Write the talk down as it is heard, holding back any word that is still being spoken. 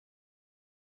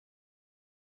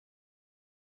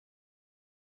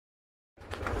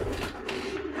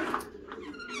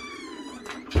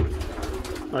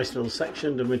Nice little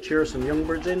section to mature some young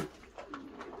birds in.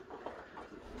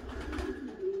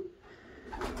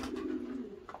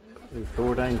 New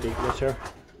floor down, deep litter,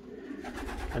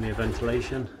 plenty of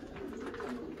ventilation.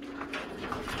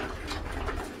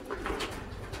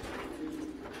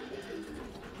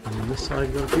 And on this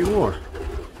side, got a few more.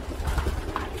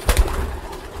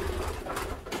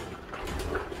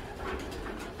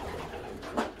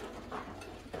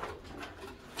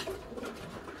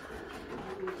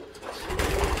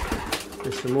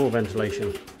 There's some more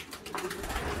ventilation.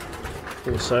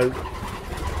 Also,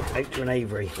 out to an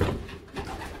aviary.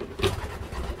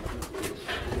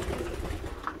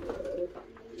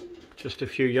 Just a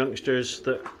few youngsters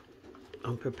that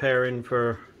I'm preparing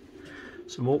for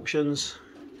some auctions.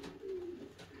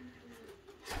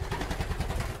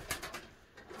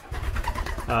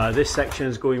 This section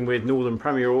is going with Northern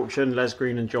Premier Auction, Les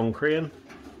Green and John Crean.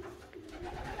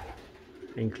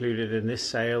 Included in this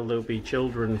sale there'll be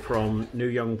children from New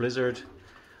Young Blizzard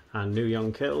and New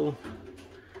Young Kittle.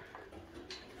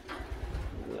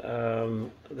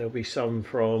 There'll be some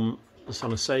from the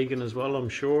Son of Sagan as well, I'm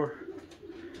sure.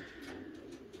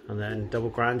 And then double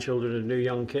grandchildren of New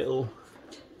Young Kittle.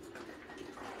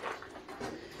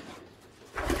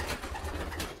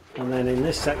 And then in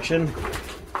this section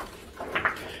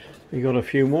we got a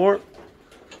few more,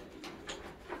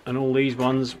 and all these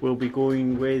ones will be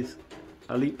going with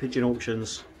Elite Pigeon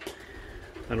Auctions.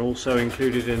 And also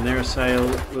included in their sale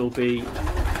will be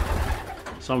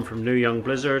some from New Young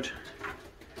Blizzard,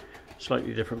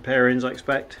 slightly different pairings I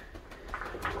expect,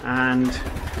 and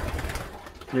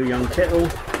New Young Kittle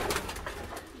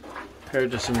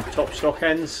paired to some top stock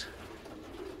ends.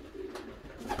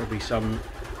 There'll be some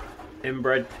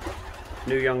inbred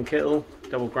New Young Kittle,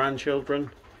 double grandchildren.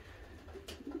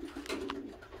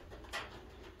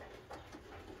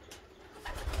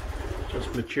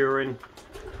 Just maturing.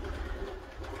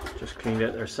 Just cleaned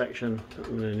out their section, put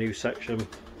them in a new section.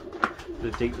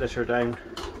 The deep litter down.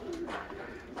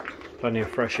 Plenty of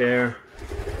fresh air.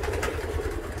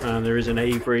 And there is an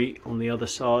aviary on the other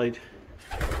side.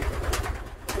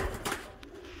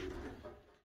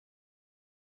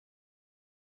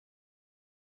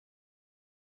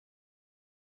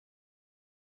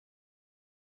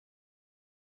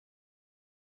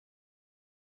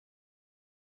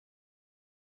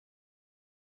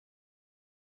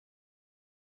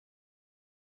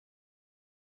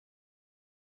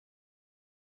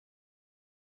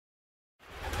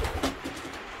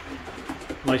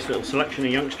 Nice little selection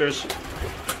of youngsters.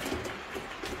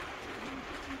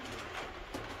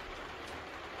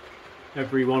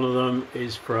 Every one of them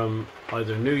is from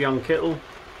either New Young Kittle,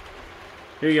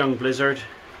 New Young Blizzard,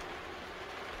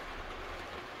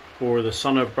 or the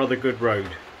Son of Brother Good Road,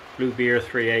 Blue Beer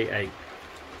 388.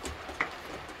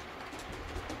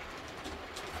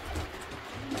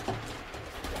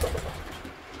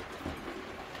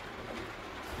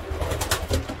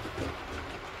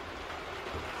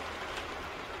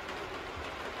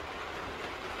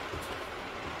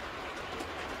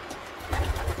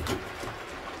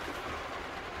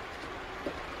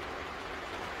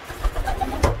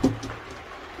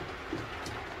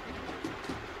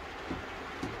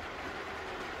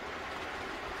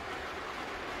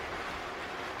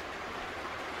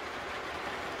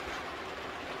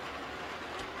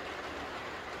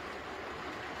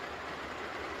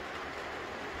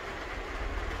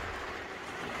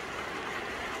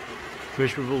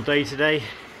 Miserable day today.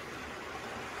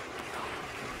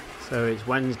 So it's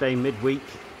Wednesday midweek,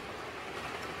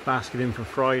 basketing for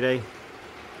Friday.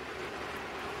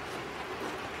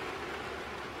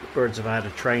 Birds have had a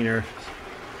trainer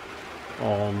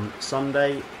on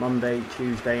Sunday, Monday,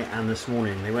 Tuesday and this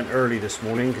morning. They went early this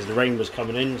morning because the rain was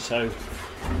coming in, so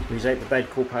we was out to bed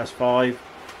 5:15.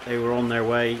 They were on their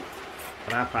way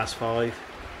at 5:30.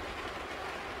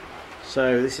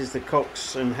 So this is the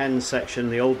cocks and hens section,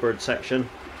 the old bird section.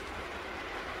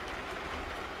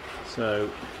 So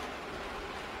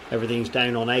everything's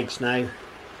down on eggs now.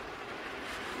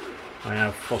 I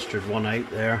have fostered one out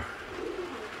there.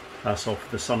 That's off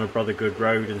the Son of Brother Good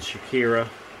Road, and Shakira,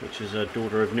 which is a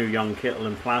daughter of New Young Kittle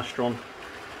and Plastron.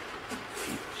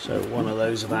 So one of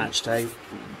those have hatched out.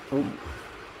 Oh.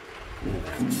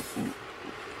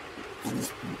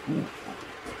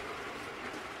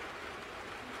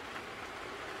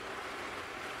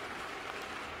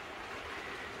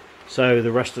 So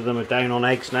the rest of them are down on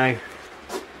eggs now.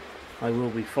 I will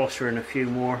be fostering a few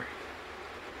more.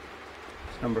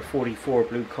 It's number 44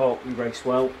 blue cock, we race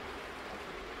well.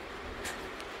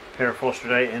 Pair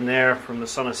fostered out in there from the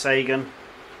Son of Sagan,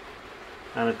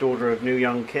 and a daughter of New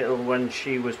Young Kittle when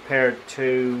she was paired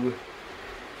to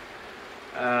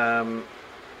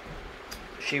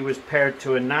she was paired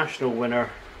to a national winner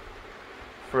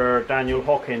for Daniel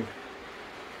Hockin.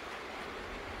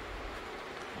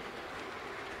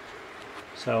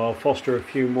 So I'll foster a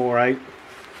few more out.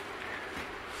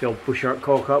 The old bushart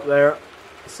cock up there,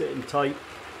 sitting tight.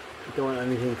 Don't want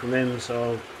anything from him, so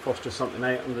I'll foster something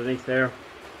out underneath there.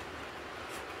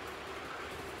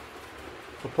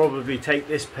 I'll probably take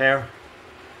this pair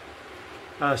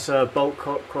as a bulk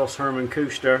cross Herman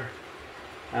Cooster,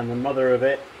 and the mother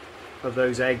of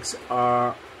those eggs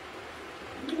are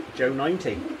Joe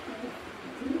 90.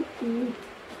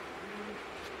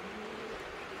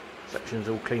 Section's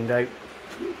all cleaned out.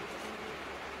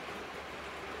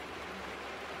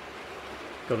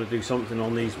 Got to do something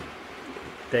on these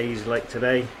days like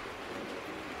today.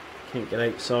 Can't get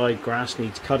outside, grass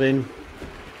needs cutting,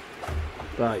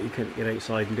 but you can't get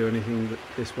outside and do anything with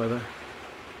this weather.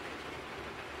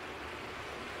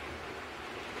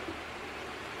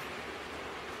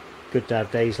 Good to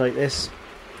have days like this,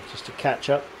 just to catch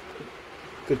up,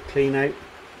 good clean out.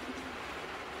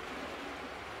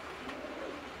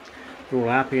 They're all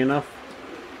happy enough.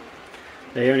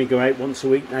 They only go out once a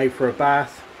week now for a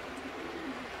bath.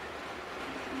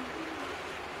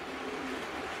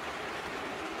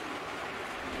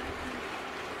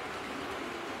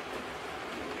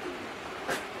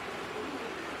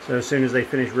 So as soon as they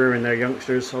finish rearing their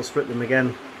youngsters, I'll split them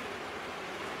again.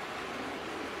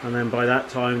 And then by that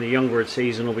time the young bird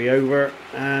season will be over,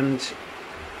 and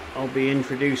I'll be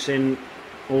introducing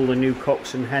all the new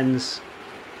cocks and hens.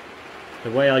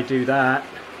 The way I do that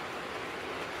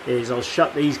is I'll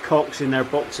shut these cocks in their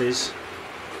boxes,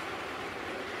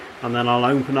 and then I'll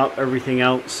open up everything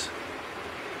else,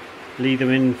 leave them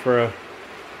in for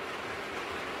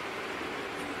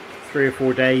 3 or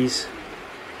 4 days,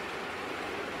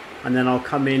 and then I'll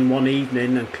come in one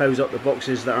evening and close up the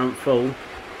boxes that aren't full.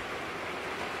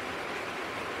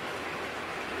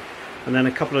 And then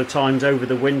a couple of times over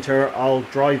the winter I'll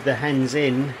drive the hens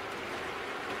in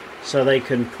so they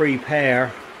can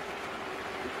prepare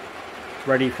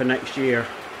ready for next year,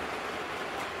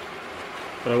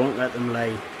 but I won't let them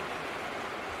lay.